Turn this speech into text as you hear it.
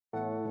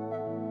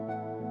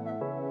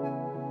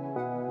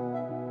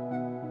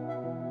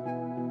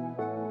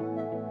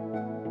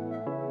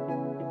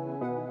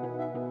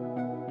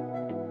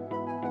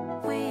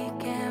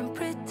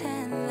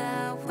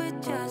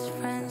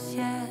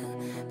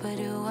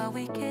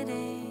we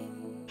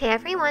kidding? Hey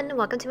everyone,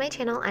 welcome to my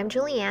channel. I'm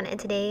Julianne, and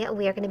today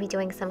we are going to be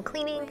doing some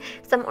cleaning,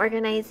 some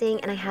organizing,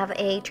 and I have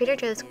a Trader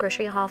Joe's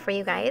grocery haul for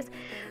you guys.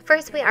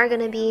 First, we are going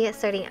to be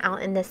starting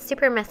out in this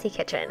super messy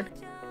kitchen.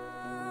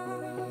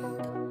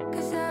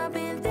 Cause I've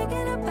been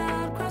thinking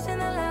about crossing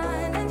the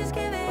line and just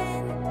giving.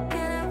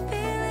 Can I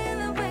feel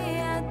it the way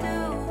I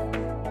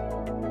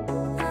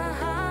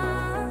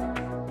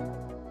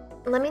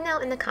do? Let me know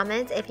in the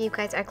comments if you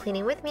guys are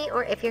cleaning with me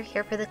or if you're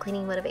here for the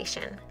cleaning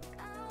motivation.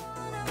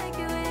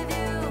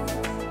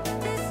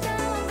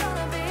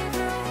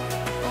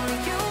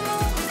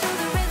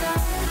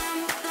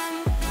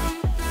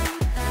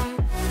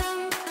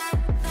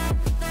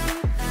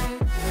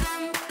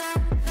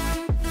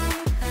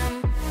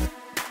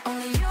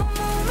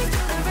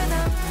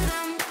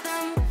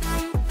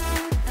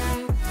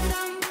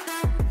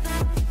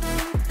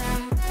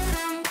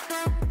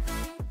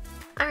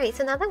 Alright,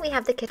 so now that we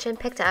have the kitchen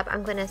picked up,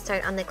 I'm going to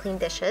start on the clean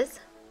dishes.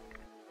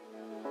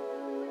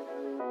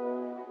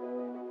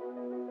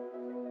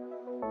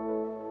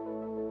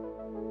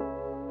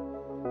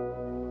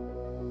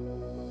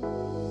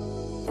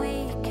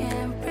 We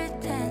can't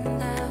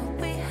pretend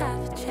that we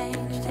have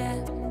changed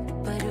yet,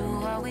 but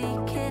who are we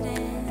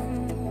kidding?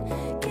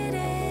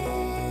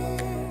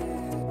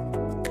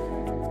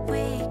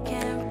 We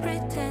can't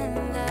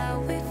pretend that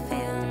we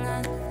feel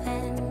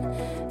nothing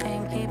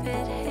and keep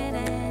it hidden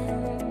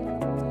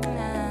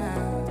now.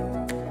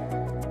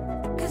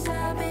 Cause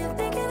I've been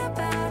thinking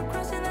about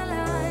crossing the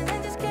line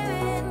and just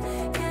giving.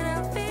 Can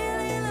I feel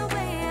it the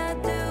way I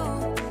do?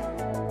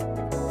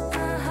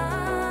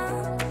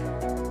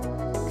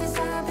 Cause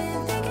I've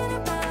been thinking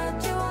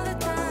about you all the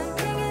time,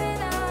 thinking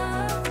it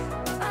out.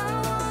 I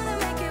wanna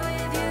make it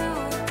with you.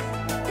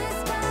 This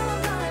time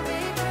I'm gonna be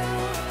true.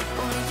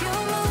 Only you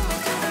move me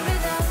to the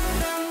rhythm.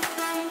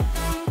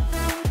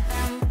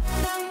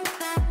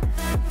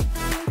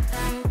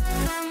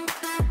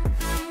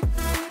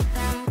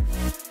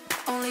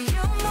 Only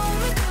you move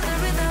me to the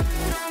rhythm.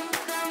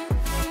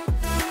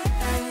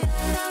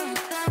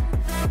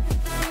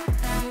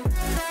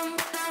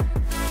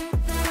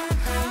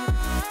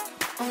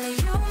 Only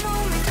you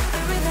move me to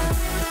the rhythm.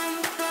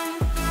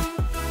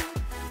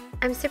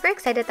 I'm super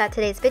excited that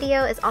today's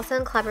video is also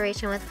in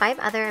collaboration with 5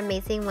 other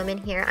amazing women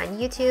here on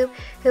YouTube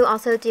who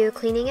also do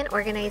cleaning and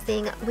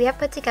organizing. We have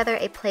put together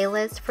a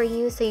playlist for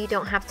you so you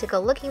don't have to go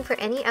looking for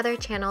any other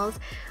channels.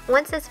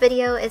 Once this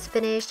video is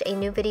finished, a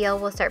new video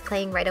will start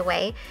playing right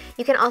away.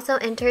 You can also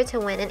enter to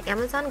win an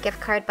Amazon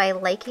gift card by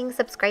liking,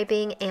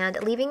 subscribing,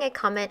 and leaving a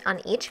comment on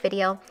each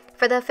video.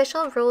 For the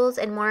official rules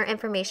and more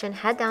information,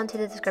 head down to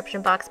the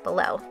description box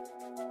below.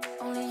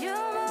 Only you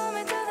move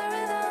me to the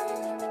rhythm.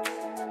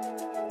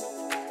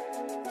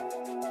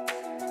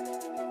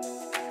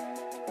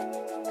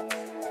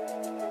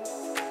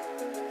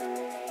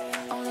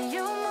 Only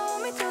you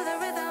move me to the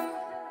rhythm.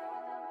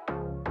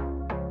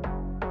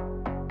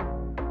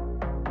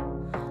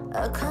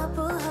 A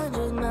couple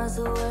 100 miles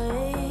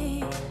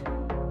away,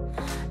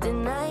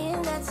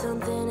 denying that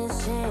something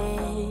has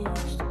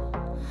changed.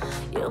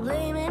 You're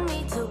blaming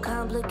me, too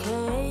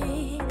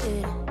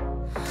complicated,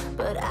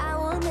 but I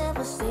will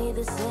never stay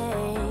the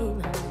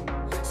same.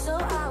 So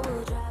I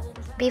will drive and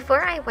drive.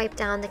 Before I wipe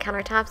down the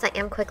countertops, I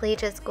am quickly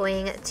just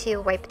going to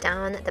wipe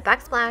down the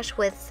backsplash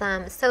with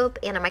some soap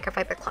and a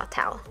microfiber cloth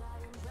towel.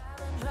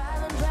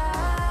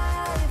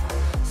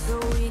 So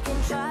we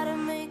can try to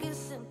make it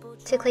simple.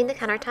 To clean the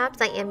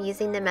countertops, I am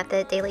using the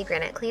Method Daily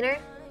Granite Cleaner.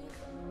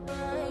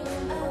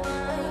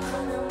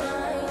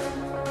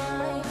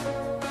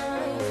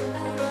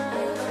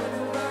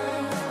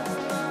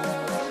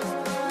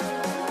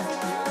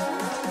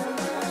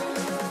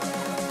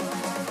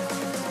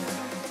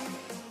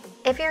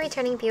 If you're a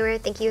returning viewer,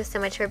 thank you so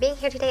much for being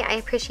here today. I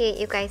appreciate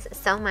you guys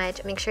so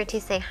much. Make sure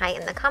to say hi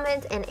in the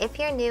comments, and if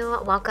you're new,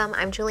 welcome.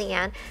 I'm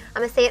Julianne.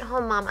 I'm a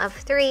stay-at-home mom of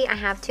 3. I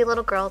have 2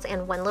 little girls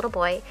and 1 little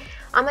boy.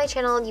 On my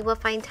channel, you will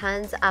find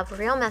tons of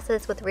real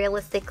messes with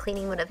realistic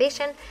cleaning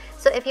motivation.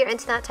 So if you're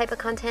into that type of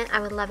content, I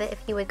would love it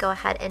if you would go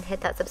ahead and hit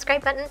that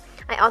subscribe button.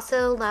 I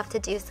also love to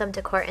do some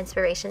decor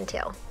inspiration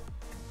too.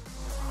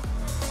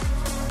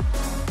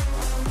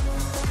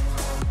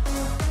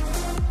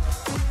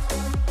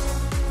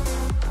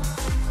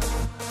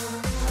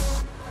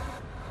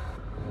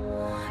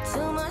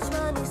 Too much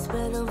money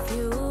spent on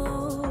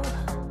fuel,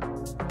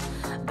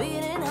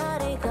 beating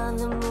heartache on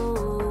the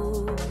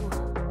move.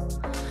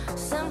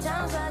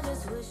 Sometimes I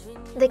just wish we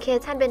knew. The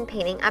kids had been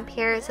painting up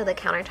here, so the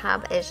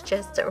countertop is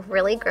just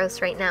really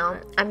gross right now.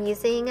 I'm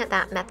using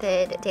that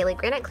Method Daily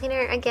Granite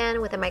Cleaner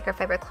again with a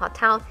microfiber cloth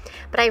towel,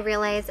 but I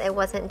realized it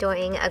wasn't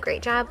doing a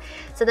great job.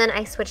 So then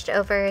I switched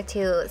over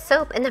to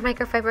soap and the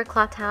microfiber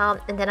cloth towel,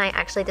 and then I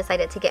actually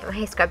decided to get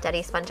my Scrub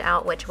Daddy sponge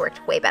out, which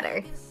worked way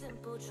better.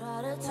 Simple,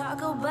 try to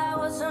talk about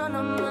what's on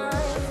our mind.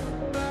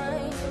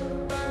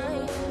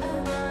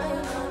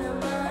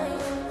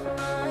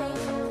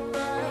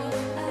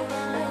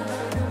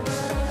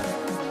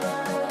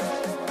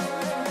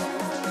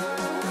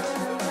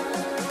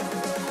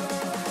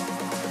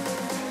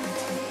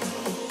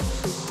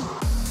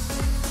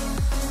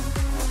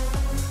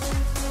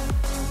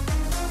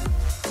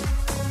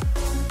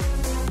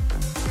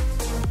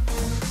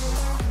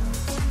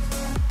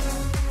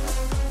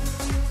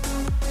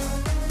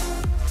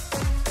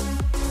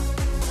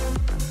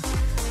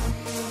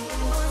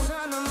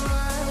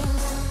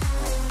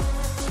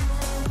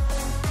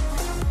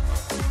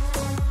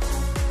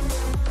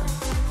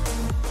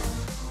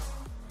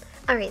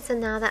 Alright, so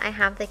now that I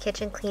have the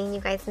kitchen clean,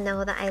 you guys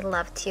know that I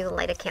love to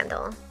light a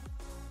candle.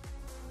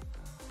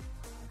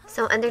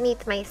 So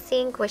underneath my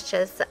sink was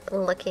just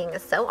looking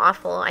so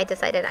awful. I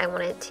decided I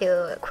wanted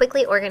to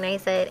quickly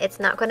organize it. It's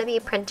not going to be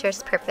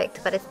Pinterest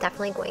perfect, but it's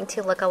definitely going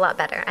to look a lot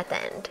better at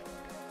the end.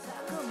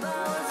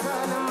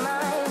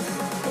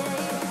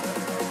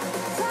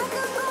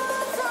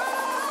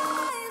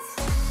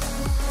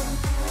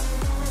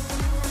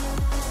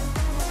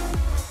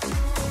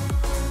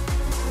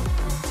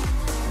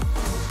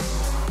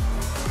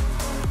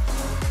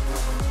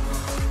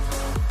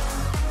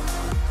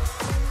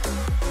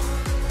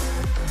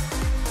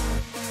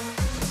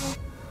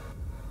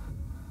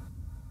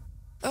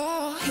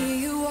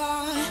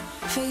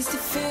 Face to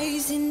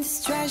face in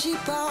this trashy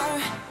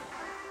bar.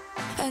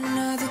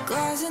 Another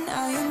glass and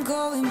I am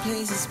going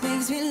places.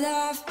 Makes me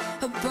laugh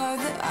about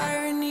the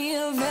irony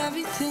of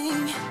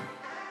everything.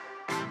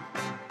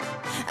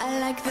 I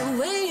like the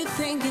way you're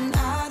thinking.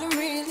 I don't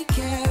really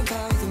care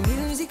about the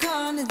music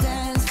on the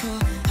dance floor.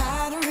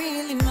 I don't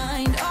really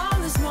mind all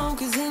the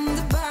smokers in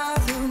the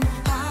bathroom.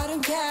 I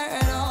don't care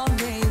at all,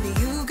 baby.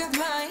 You got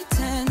my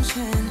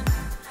attention.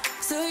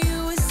 So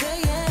you were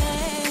saying,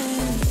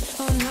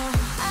 oh no,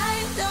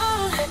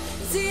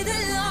 see the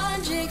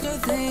logic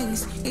of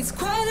things. It's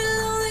quite a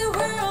lonely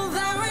world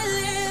that we're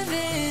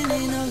living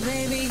in. Oh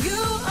baby,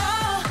 you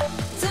are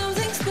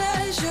something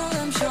special,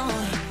 I'm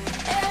sure.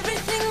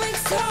 Everything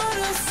makes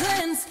total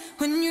sense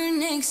when you're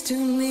next to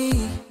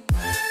me.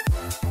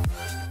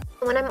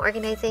 When I'm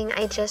organizing,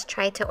 I just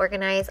try to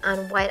organize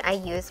on what I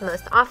use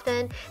most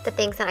often. The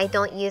things that I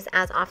don't use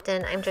as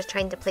often, I'm just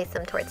trying to place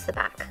them towards the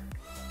back.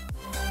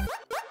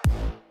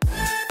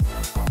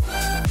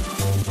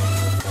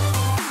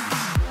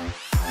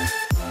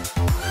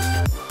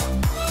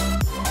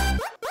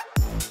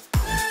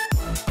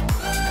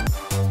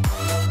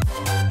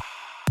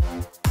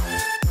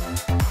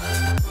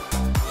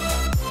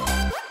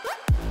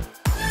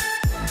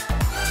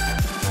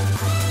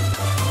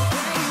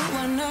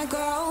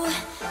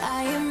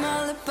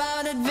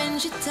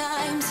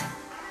 Times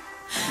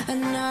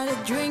another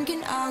drink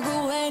and I'll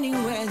go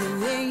anywhere.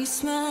 The way you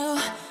smell,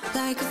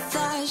 like a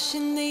flash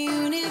in the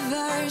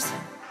universe.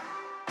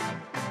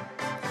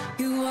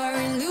 You are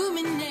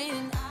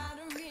illuminating.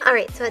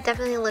 Alright, so it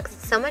definitely looks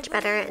so much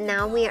better.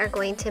 Now we are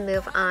going to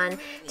move on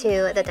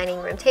to the dining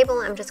room table.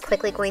 I'm just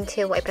quickly going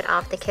to wipe it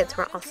off. The kids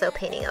were also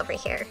painting over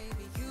here.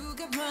 You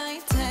got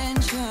my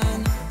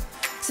attention,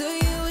 so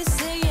you were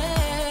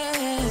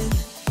saying,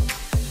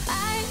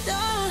 I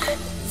don't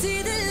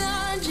see the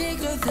logic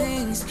of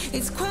things.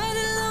 It's quite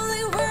a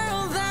lonely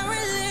world that we're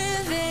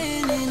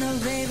living in. Oh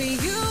baby,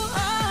 you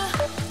are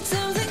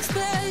something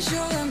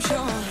special, I'm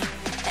sure.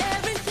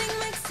 Everything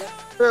makes sense.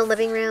 The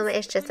living room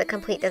is just a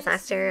complete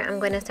disaster. I'm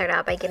going to start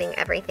out by getting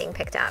everything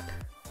picked up.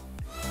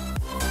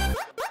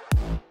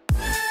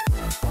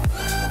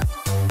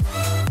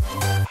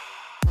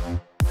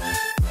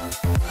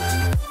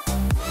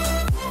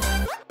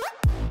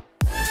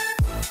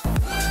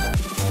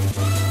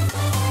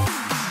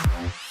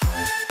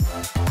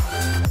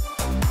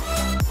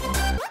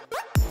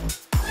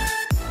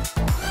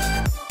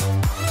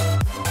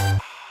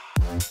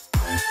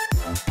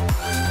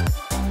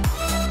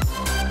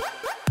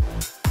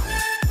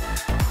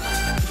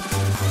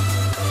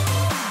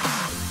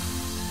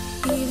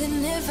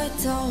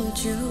 Told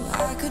you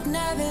I could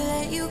never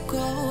let you go.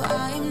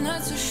 I'm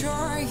not so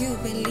sure you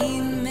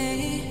believe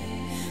me,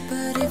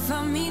 but if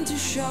I mean to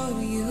show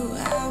you,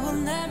 I will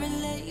never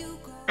let you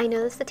go. I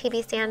noticed the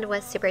TV stand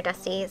was super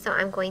dusty, so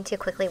I'm going to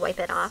quickly wipe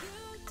it off.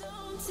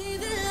 Don't see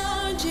the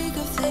logic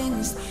of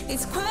things.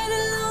 It's quite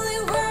a lonely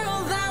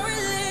world that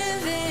we're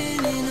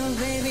living in. Oh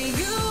baby,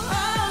 you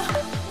are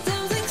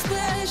something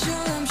special,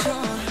 I'm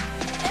sure.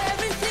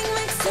 Everything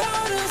makes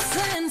total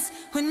sense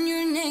when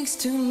you're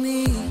next to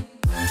me.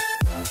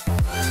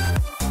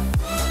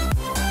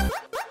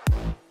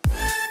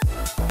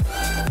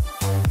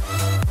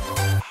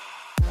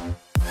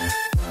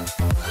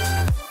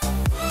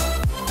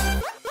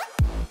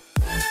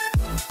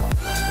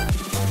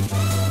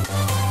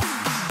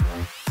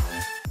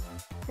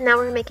 Now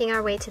we're making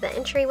our way to the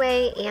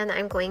entryway, and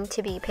I'm going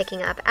to be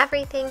picking up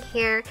everything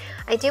here.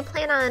 I do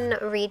plan on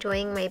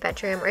redoing my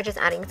bedroom or just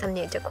adding some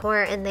new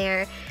decor in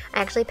there.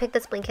 I actually picked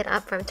this blanket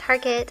up from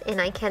Target,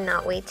 and I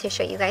cannot wait to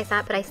show you guys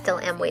that, but I still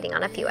am waiting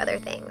on a few other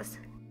things.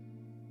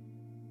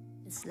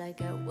 It's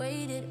like I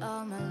waited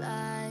all my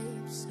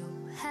life, so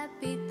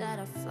happy that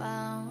I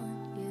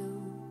found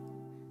you.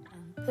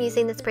 I'm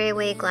using the Spray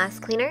Away glass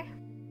cleaner.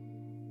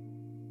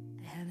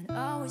 I haven't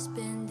always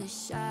been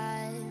this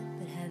shy,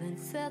 but haven't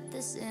felt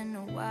this in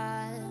a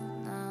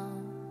while now.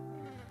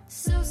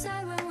 So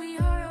sad when we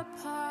are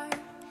apart.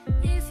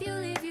 If you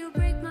leave, you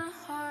break my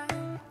heart.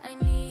 I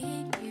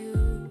need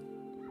you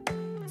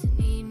to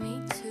need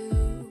me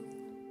too.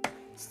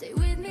 Stay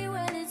with me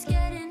when it's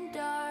getting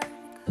dark.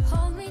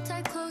 Hold me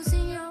tight, close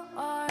in your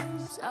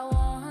arms. I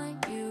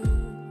want you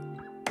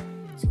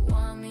to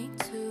want me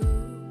too.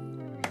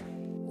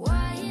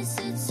 Why is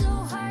it so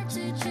hard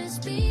to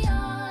just be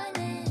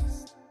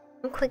honest?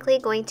 I'm quickly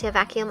going to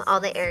vacuum all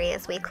the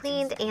areas we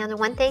cleaned. And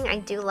one thing I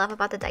do love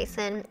about the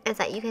Dyson is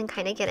that you can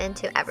kind of get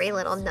into every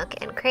little nook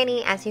and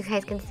cranny. As you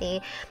guys can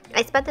see,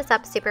 I sped this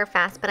up super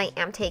fast, but I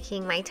am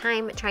taking my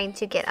time trying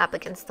to get up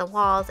against the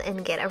walls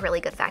and get a really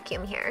good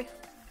vacuum here.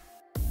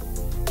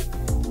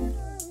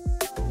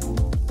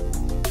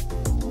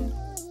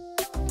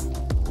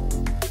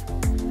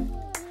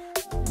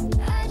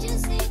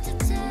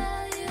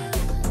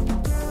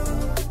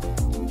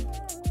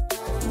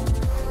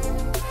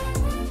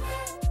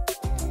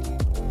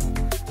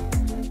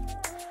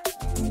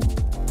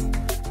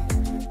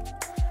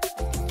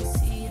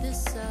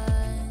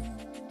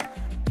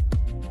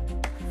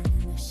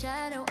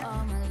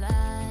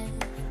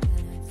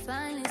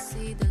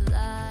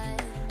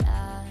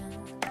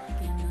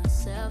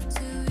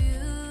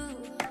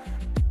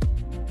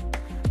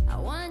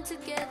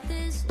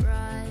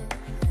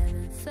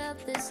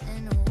 This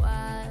in a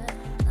while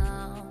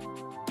now.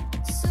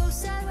 So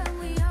sad when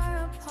we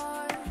are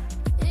apart.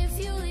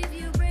 If you leave,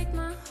 you break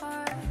my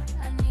heart.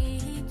 I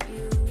need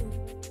you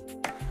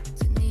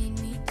to need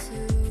me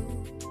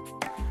too.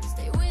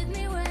 Stay with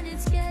me when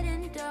it's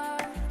getting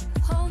dark.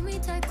 Hold me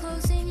tight,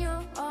 close in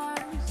your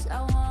arms.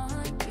 I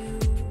want you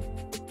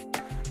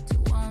to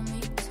want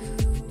me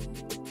too.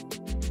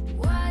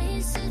 Why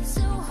is it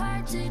so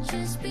hard to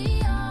just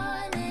be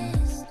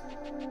honest?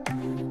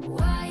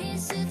 Why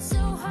is it so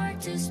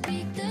hard to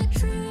speak the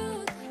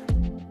truth?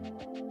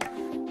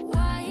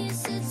 Why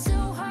is it so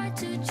hard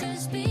to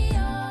just be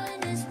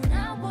honest when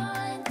I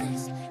want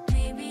this?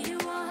 Maybe you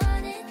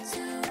want it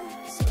too,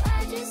 so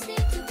I just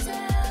need to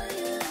tell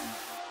you.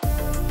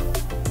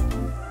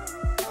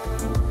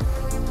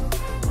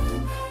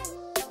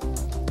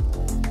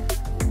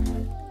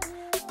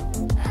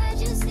 I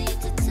just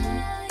need to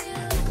tell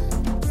you.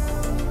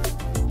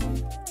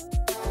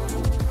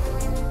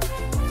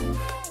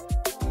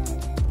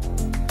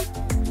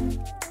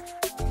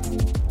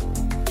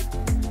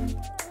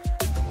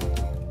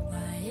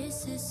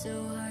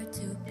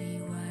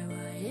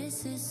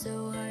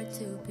 So hard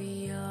to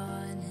be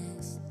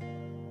honest,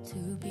 to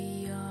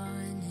be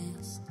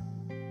honest.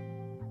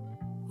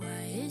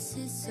 Why is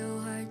it so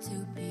hard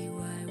to be,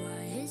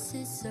 why is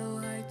it so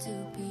hard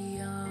to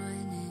be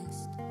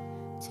honest,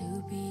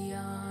 to be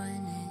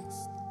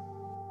honest?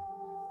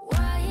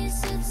 Why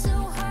is it so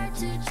hard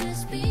to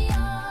just be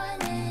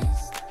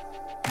honest?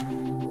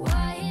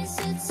 Why is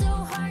it so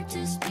hard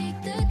to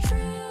speak the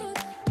truth?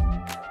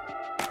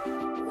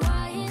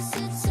 Why is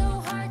it so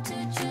hard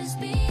to just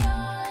be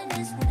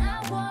honest when I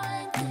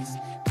want this?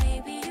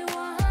 Maybe you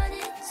want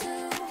it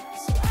too,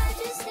 so I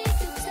just need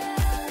to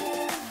tell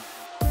you.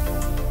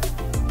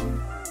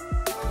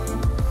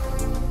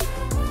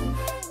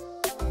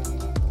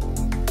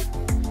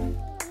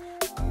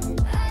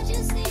 I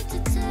just need to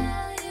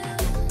tell you.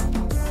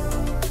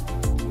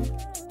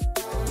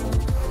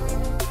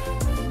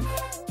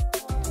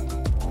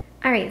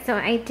 Alright, so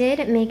I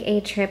did make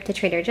a trip to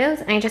Trader Joe's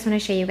and I just want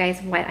to show you guys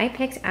what I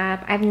picked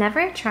up. I've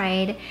never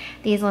tried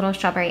these little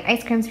strawberry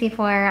ice creams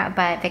before,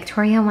 but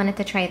Victoria wanted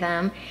to try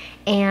them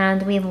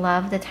and we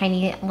love the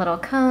tiny little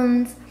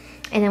cones.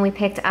 And then we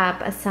picked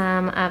up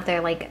some of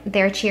their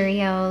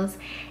Cheerios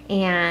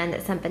and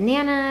some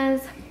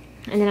bananas.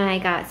 And then I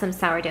got some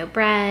sourdough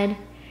bread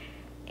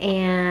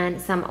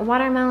and some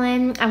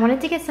watermelon. I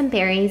wanted to get some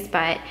berries,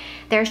 but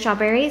their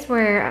strawberries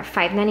were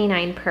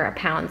 $5.99 per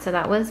pound, so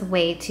that was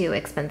way too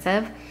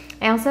expensive.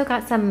 I also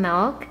got some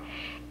milk,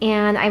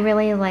 and I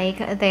really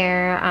like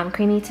their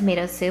creamy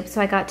tomato soup, so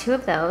I got 2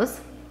 of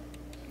those.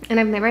 And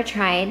I've never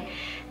tried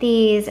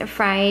these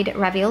fried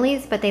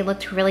raviolis, but they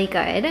looked really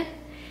good.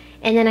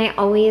 And then I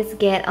always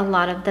get a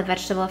lot of the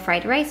vegetable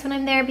fried rice when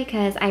I'm there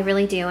because I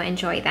really do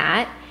enjoy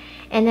that.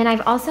 And then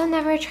I've also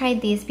never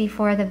tried these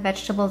before, the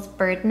vegetables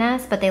bird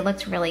nest, but they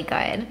looked really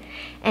good.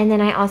 And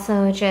then I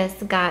also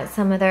just got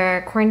some of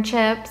their corn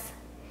chips.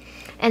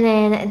 And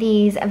then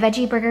these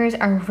veggie burgers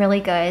are really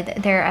good.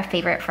 They're a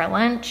favorite for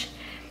lunch.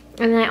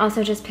 And then I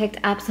also just picked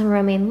up some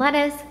romaine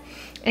lettuce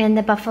and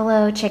the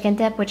buffalo chicken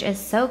dip, which is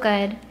so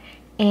good.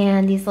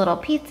 And these little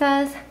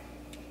pizzas.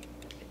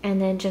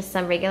 And then just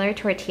some regular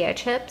tortilla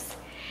chips.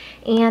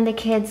 And the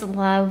kids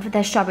love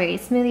the strawberry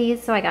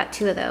smoothies, so I got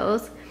 2 of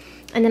those.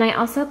 And then I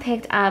also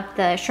picked up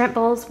the shrimp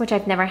bowls, which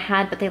I've never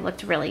had, but they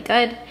looked really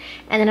good.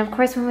 And then of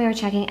course when we were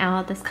checking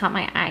out, this caught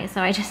my eye, so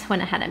I just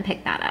went ahead and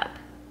picked that up.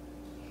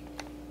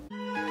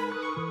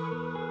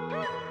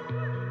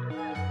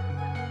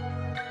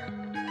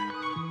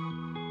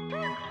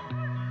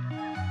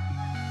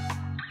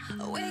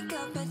 Wake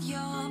up at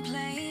your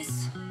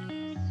place,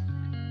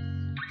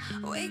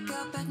 wake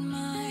up at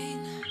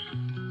mine.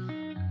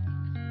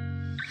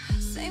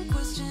 Same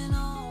question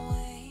always.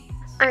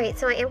 Alright,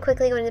 so I am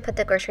quickly going to put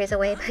the groceries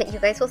away, but you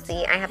guys will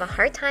see I have a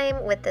hard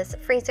time with this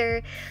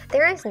freezer.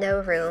 There is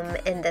no room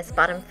in this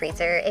bottom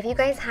freezer. If you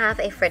guys have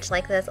a fridge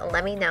like this,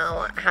 let me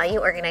know how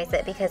you organize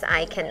it because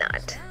I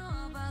cannot.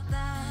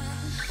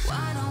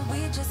 Why don't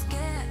we just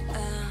get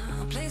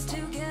a place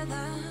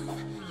together?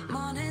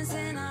 Mornings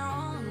in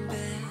our own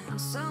bed,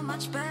 so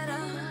much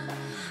better.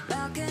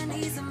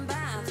 Balconies and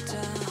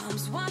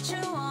bathtubs, what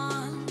you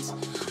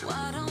want.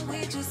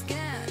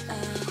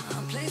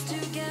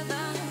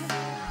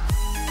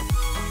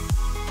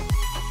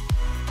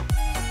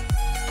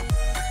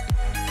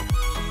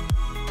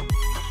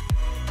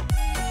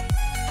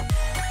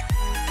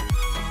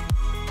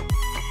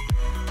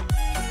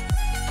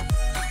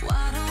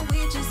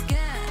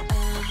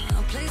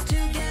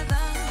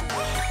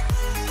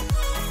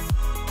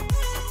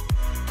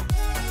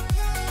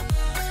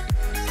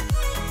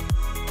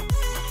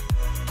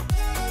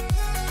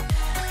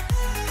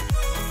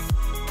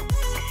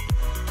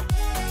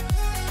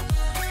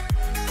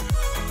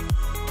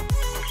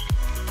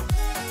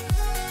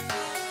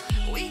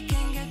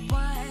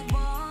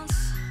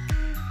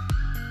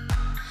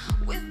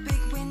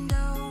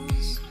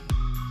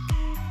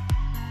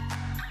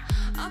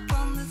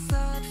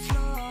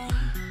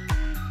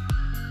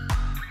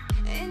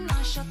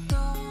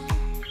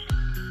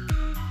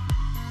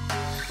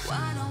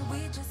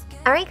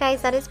 Alright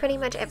guys, that is pretty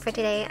much it for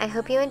today. I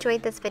hope you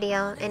enjoyed this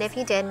video, and if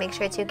you did, make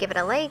sure to give it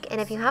a like, and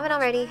if you haven't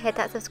already, hit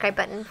that subscribe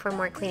button for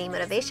more cleaning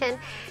motivation.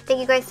 Thank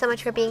you guys so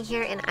much for being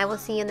here, and I will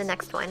see you in the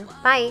next one.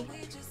 Bye!